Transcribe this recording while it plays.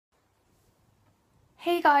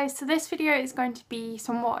Hey guys, so this video is going to be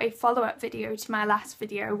somewhat a follow-up video to my last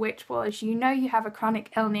video, which was you have a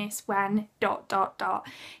chronic illness when ...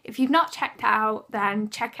 If you've not checked it out, then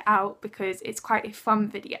check it out because it's quite a fun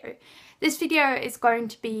video. This video is going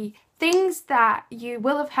to be things that you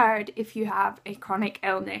will have heard if you have a chronic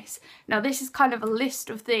illness. Now this is kind of a list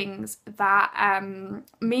of things that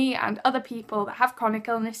me and other people that have chronic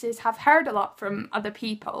illnesses have heard a lot from other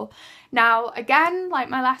people. Now again, like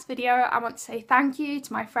my last video, I want to say thank you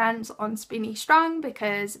to my friends on Spinny Strong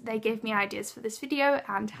because they gave me ideas for this video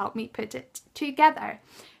and helped me put it together.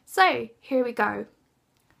 So here we go.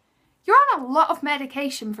 You're on a lot of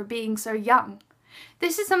medication for being so young.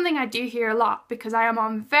 This is something I do hear a lot because I am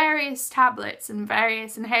on various tablets and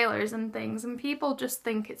various inhalers and things, and people just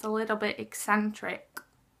think it's a little bit eccentric.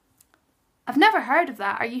 I've never heard of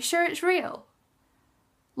that. Are you sure it's real?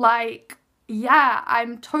 Like, yeah,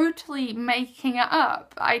 I'm totally making it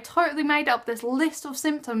up. I totally made up this list of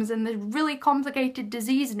symptoms in this really complicated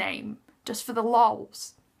disease name just for the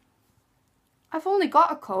lols. I've only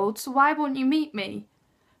got a cold, so why won't you meet me?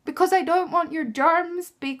 Because I don't want your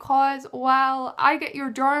germs, because, well, I get your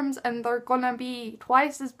germs and they're gonna be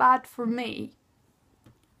twice as bad for me.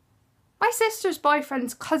 My sister's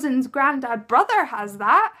boyfriend's cousin's granddad brother has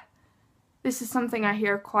that. This is something I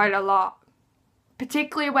hear quite a lot.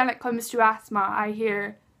 Particularly when it comes to asthma, I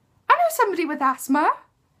hear, I know somebody with asthma.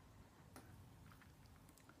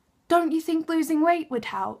 Don't you think losing weight would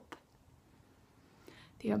help?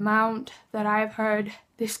 The amount that I've heard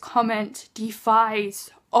this comment defies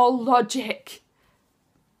all logic.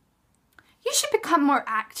 You should become more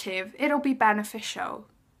active. It'll be beneficial.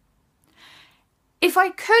 If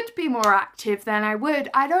I could be more active, then I would.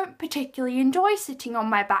 I don't particularly enjoy sitting on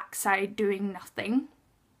my backside doing nothing.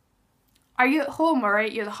 Are you at home or are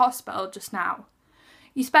you at the hospital just now?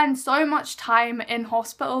 You spend so much time in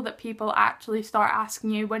hospital that people actually start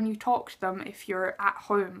asking you when you talk to them if you're at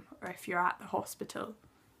home or if you're at the hospital.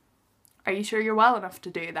 Are you sure you're well enough to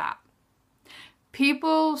do that?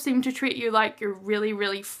 People seem to treat you like you're really,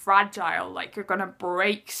 really fragile, like you're gonna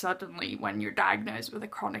break suddenly when you're diagnosed with a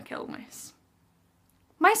chronic illness.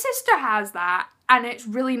 My sister has that, and it's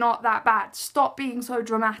really not that bad. Stop being so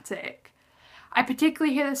dramatic. I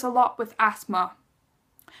particularly hear this a lot with asthma.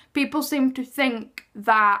 People seem to think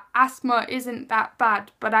that asthma isn't that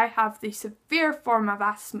bad, but I have the severe form of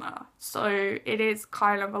asthma, so it is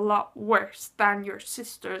kind of a lot worse than your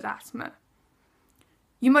sister's asthma.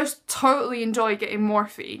 You must totally enjoy getting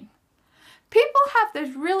morphine. People have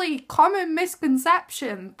this really common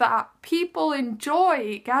misconception that people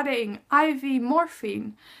enjoy getting IV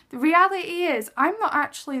morphine. The reality is, I'm not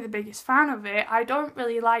actually the biggest fan of it. I don't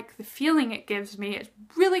really like the feeling it gives me. It's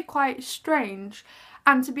really quite strange.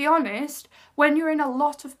 And to be honest, when you're in a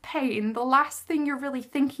lot of pain, the last thing you're really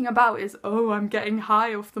thinking about is, oh, I'm getting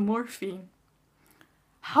high off the morphine.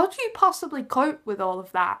 How do you possibly cope with all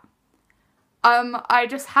of that? I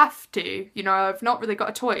just have to, you know, I've not really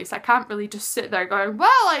got a choice. I can't really just sit there going,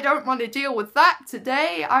 well, I don't want to deal with that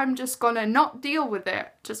today. I'm just gonna not deal with it.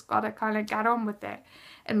 Just gotta kind of get on with it.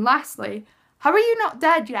 And lastly, how are you not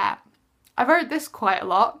dead yet? I've heard this quite a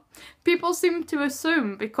lot. People seem to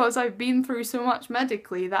assume because I've been through so much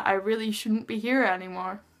medically that I really shouldn't be here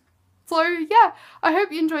anymore. So yeah, I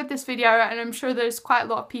hope you enjoyed this video, and I'm sure there's quite a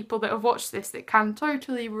lot of people that have watched this that can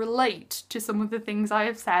totally relate to some of the things I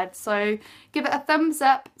have said. So give it a thumbs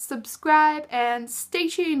up, subscribe, and stay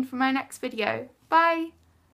tuned for my next video. Bye!